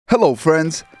Hello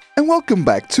friends, and welcome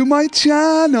back to my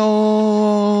channel.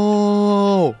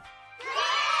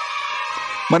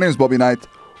 My name is Bobby Knight,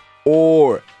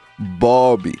 or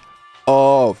Bobby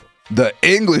of the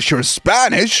English or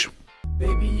Spanish.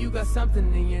 Baby, you got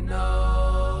something in your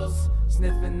nose.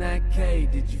 Sniffing that K,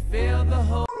 did you feel the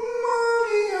whole...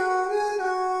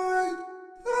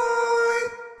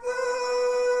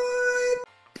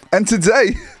 And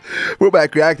today, we're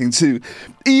back reacting to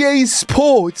EA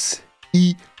Sports.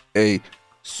 EA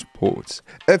Sports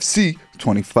FC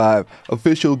 25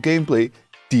 official gameplay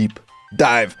deep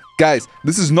dive. Guys,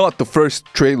 this is not the first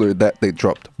trailer that they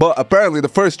dropped, but apparently the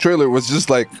first trailer was just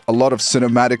like a lot of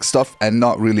cinematic stuff and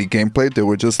not really gameplay. They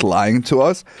were just lying to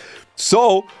us.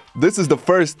 So this is the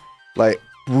first like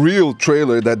real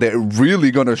trailer that they're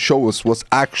really gonna show us what's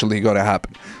actually gonna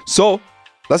happen. So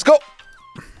let's go.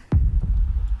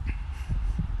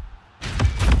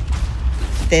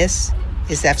 This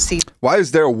is FC Why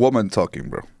is there a woman talking,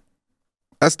 bro?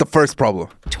 That's the first problem.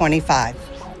 25.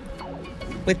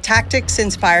 With tactics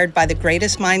inspired by the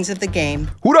greatest minds of the game.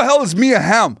 Who the hell is Mia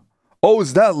Hamm? Oh,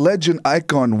 is that legend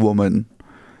icon woman?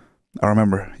 I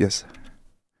remember, yes.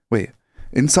 Wait,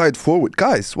 inside forward.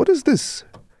 Guys, what is this?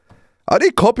 Are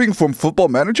they copying from Football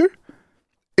Manager?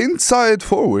 Inside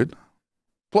forward.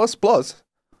 Plus plus.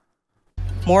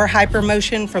 More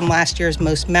hypermotion from last year's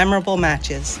most memorable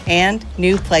matches. And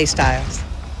new playstyles.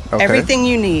 Okay. Everything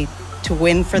you need to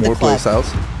win for the More club.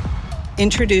 playstyles.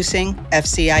 Introducing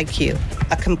HeyCi,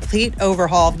 a complete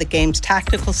overhaul of the game's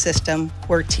tactical system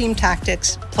where team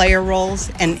tactics, player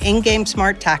roles, and in-game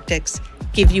smart tactics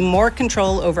give you more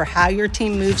control over how your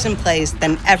team moves and plays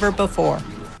than ever before.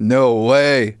 No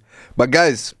way. But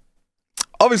guys,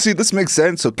 obviously this makes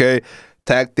sense, okay?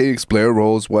 Tactics, player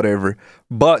roles, whatever.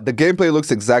 But the gameplay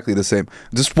looks exactly the same.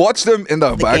 Just watch them in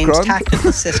the background. Game's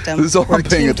tactical system. This is all where I'm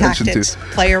paying team attention tactics, to.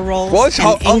 Player roles, Watch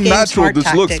how and in-game unnatural smart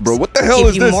this looks, tactics bro. What the hell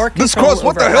is give you this? more This control cross,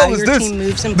 what the over hell how is your this? team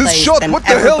moves and This plays shot, than what the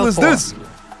ever hell is before. this?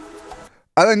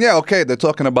 And then, yeah, okay, they're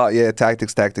talking about, yeah,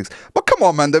 tactics. But come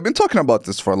on, man, they've been talking about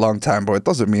this for a long time, bro. It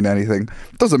doesn't mean anything.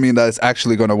 It doesn't mean that it's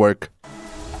actually going to work.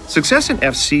 Success in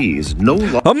FC is no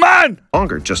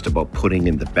longer just about putting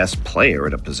in the best player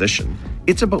at a position.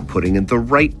 It's about putting in the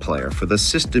right player for the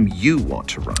system you want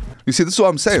to run. You see, this is what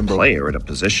I'm saying, bro. Player at a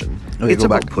position. Okay, It's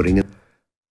about putting in...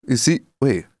 You see,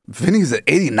 wait, Vinny's at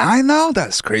 89 now?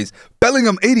 That's crazy.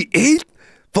 Bellingham 88?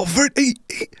 Valverde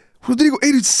 88? Rodrigo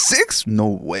 86? No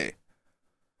way.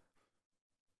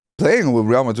 Playing with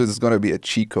Real Madrid is going to be a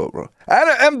cheat code, bro.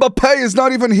 And Mbappe is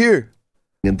not even here.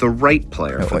 in the right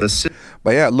player for the system.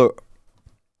 But yeah, look.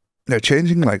 They're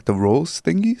changing like the roles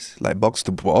thingies. Like box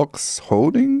to box,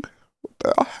 holding. What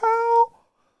the hell?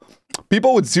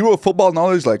 People with zero football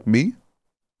knowledge like me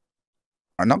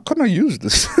are not going to use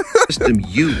this. System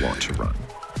you want to run.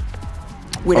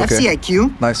 With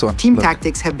HeyCi, nice one. team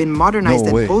tactics have been modernized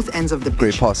at both ends of the pitch.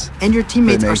 Great pass. And your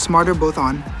teammates are smarter both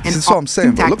on and this is what I'm saying,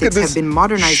 team bro. Look at tactics this have been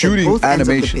modernized at shooting both ends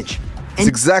animation. of the pitch. It's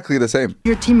exactly the same.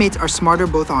 Your teammates are smarter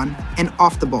both on and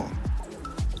off the ball.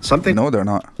 Something no, they're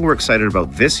not. We're excited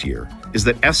about this year is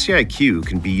that HeyCi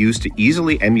can be used to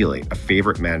easily emulate a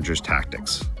favorite manager's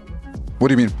tactics. What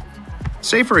do you mean?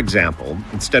 Say, for example,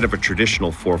 instead of a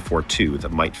traditional 4-4-2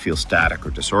 that might feel static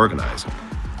or disorganized,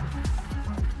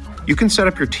 you can set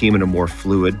up your team in a more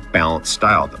fluid, balanced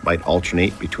style that might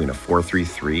alternate between a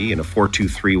 4-3-3 and a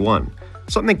 4-2-3-1,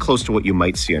 something close to what you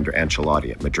might see under Ancelotti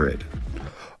at Madrid.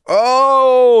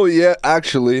 Oh, yeah,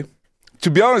 actually. To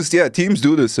be honest, yeah, teams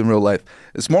do this in real life.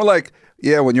 It's more like,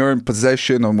 yeah, when you're in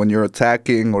possession or when you're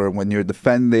attacking or when you're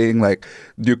defending, like,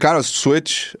 you kind of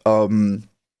switch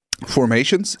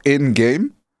formations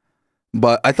in-game.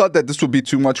 But I thought that this would be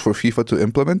too much for FIFA to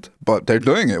implement, but they're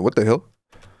doing it. What the hell?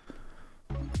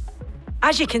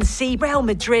 As you can see, Real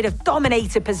Madrid have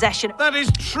dominated possession. That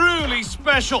is truly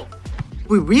special.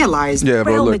 We realized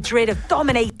Real Madrid have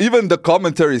dominated. Even the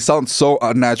commentary sounds so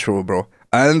unnatural, bro.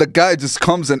 And the guy just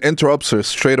comes and interrupts her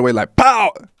straight away like,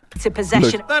 pow! To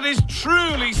possession. That is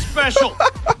truly special.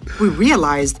 we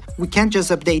realized we can't just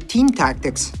update team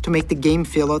tactics to make the game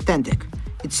feel authentic.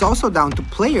 It's also down to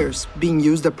players being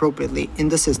used appropriately in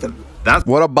the system.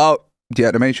 What about the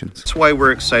animations? That's why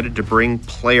we're excited to bring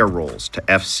player roles to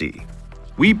FC.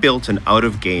 We built an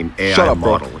out-of-game AI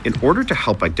model in order to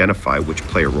help identify which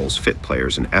player roles fit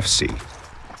players in FC.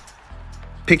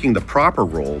 Picking the proper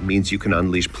role means you can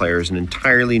unleash players in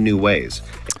entirely new ways.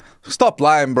 Stop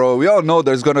lying, bro. We all know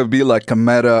there's gonna be like a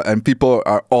meta and people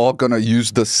are all gonna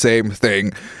use the same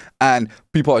thing. And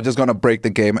people are just gonna break the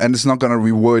game and it's not gonna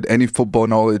reward any football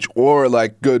knowledge or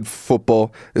like good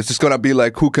football. It's just gonna be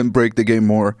like who can break the game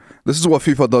more. This is what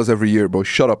FIFA does every year, bro.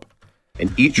 Shut up.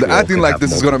 And each They're role acting could like have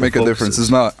this is gonna make a multiple difference. focuses.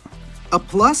 It's not. A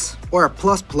plus or a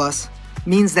plus plus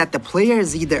means that the player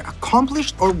is either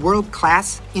accomplished or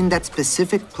world-class in that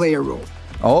specific player role.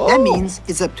 Oh. That means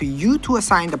it's up to you to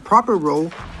assign the proper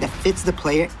role that fits the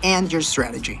player and your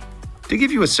strategy. To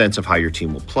give you a sense of how your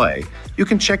team will play, you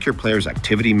can check your players'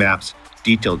 activity maps,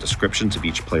 detailed descriptions of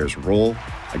each player's role,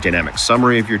 a dynamic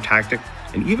summary of your tactic,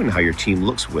 and even how your team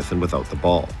looks with and without the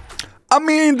ball. I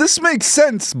mean, this makes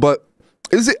sense, but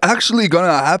is it actually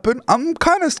gonna happen? I'm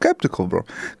kind of skeptical, bro.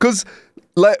 Because,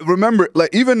 like, remember,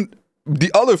 like, even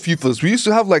the other FIFAs, we used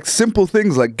to have, like, simple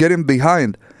things like get in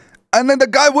behind. And then the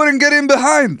guy wouldn't get in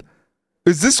behind.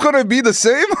 Is this gonna be the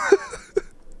same?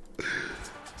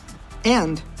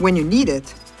 And when you need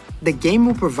it, the game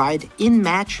will provide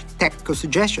in-match tactical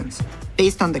suggestions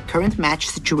based on the current match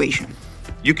situation.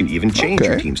 You can even change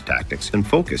your Okay. team's tactics and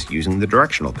focus using the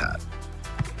directional pad.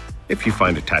 If you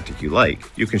find a tactic you like,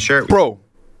 you can share it with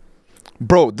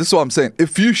Bro, this is what I'm saying.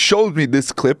 If you showed me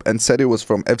this clip and said it was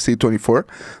from FC24,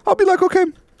 I'll be like, okay.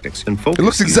 tactics and focus It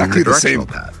looks using exactly the directional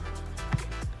same. pad.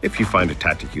 If you find a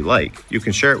tactic you like, you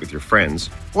can share it with your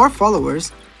friends Or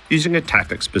followers, using a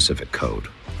tactic-specific code.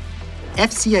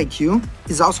 FCIQ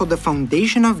is also the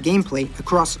foundation of gameplay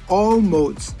across all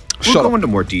modes. We'll Shut go up. into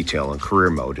more detail on career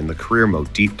mode in the career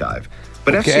mode deep dive,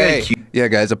 but Okay. FCIQ Yeah,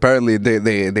 guys, apparently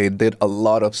they did a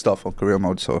lot of stuff on career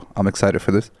mode, so I'm excited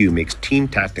for this. makes team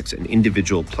tactics and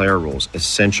individual player roles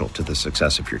essential to the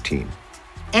success of your team.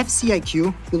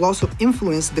 FCIQ will also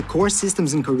influence the core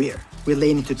systems in career,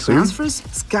 relating to transfers,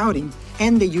 scouting,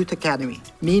 and the youth academy,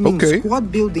 meaning Okay.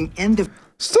 squad building and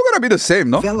Still gonna be the same,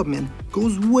 no? development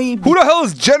goes way Who the hell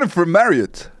is Jennifer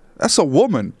Marriott? That's a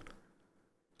woman.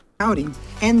 scouting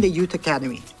and the youth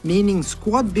academy, meaning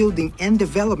squad building and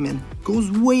development goes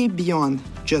way beyond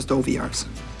just OVRs.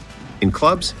 In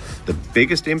clubs, the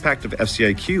biggest impact of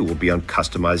FCIQ will be on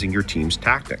customizing your team's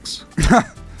tactics.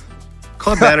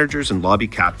 Club managers and lobby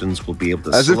captains will be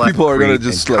able to As if select, people are gonna create,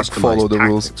 just, and like, customize follow the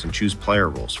rules. tactics and choose player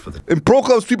roles for the In pro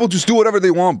clubs, people just do whatever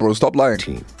they want, bro. Stop lying.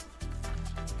 team.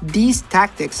 These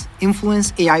tactics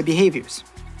influence AI behaviors,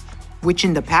 which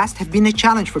in the past have been a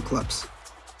challenge for clubs.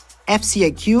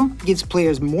 FCIQ gives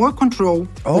players more control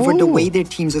over the way their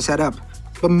teams are set up,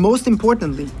 but most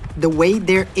importantly, the way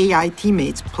their AI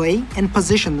teammates play and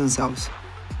position themselves.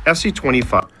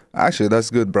 FC25 Actually, that's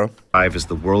good, bro. is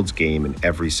the world's game in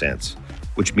every sense,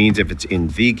 which means if it's in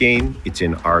the game, it's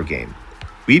in our game.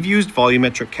 We've used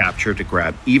volumetric capture to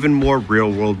grab even more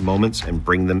real-world moments and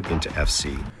bring them into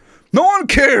FC. No one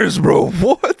cares, bro.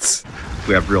 What?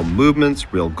 We have real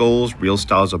movements, real goals, real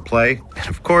styles of play, and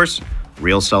of course,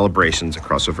 real celebrations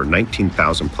across over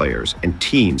 19,000 players and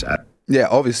teams at Yeah,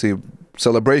 obviously,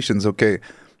 celebrations, okay.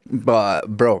 But,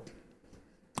 bro,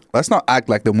 let's not act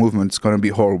like the movement's gonna be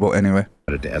horrible anyway.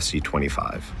 added to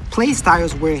FC25. Play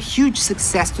styles were a huge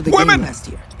success to the Women! game last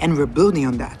year, and we're building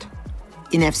on that.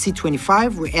 In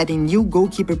FC25, we're adding new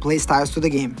goalkeeper play styles to the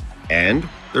game. And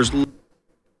there's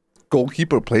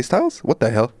Goalkeeper playstyles? What the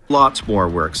hell? lots more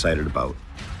we're excited about.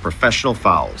 Professional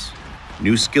fouls,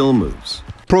 new skill moves.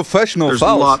 Professional There's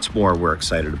fouls. lots more we're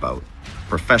excited about.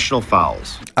 Professional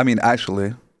fouls, I mean,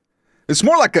 actually, it's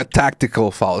more like a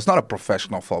tactical foul. It's not a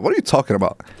professional foul. What are you talking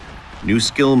about? new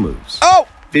skill moves, Oh!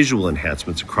 visual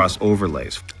enhancements across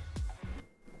overlays,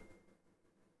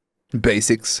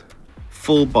 Basics.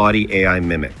 full body AI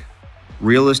mimic,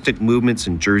 realistic movements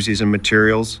in jerseys and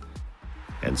materials,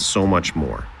 and so much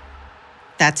more.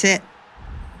 That's it.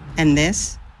 And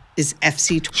this is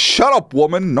FC25. Shut up,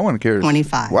 woman. No one cares.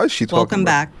 Why is she talking? Welcome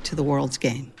bro? back to the world's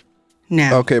game.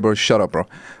 Now, Okay, bro. Shut up, bro.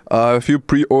 If you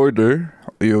pre-order,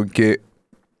 you'll get...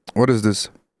 What is this?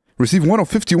 Receive 1 of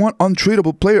 51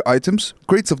 untradeable player items.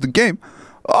 Crates of the game.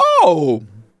 Oh!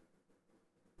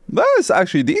 That is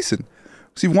actually decent.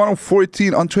 Receive 1 of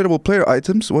 14 untradeable player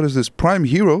items. What is this? Prime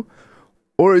Hero.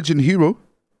 Origin Hero.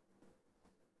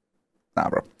 Nah,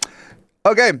 bro.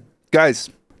 Okay, guys.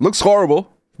 Looks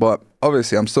horrible, but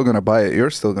obviously I'm still gonna buy it. You're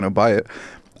still gonna buy it.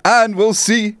 And we'll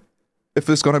see if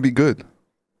it's gonna be good.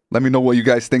 Let me know what you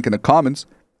guys think in the comments.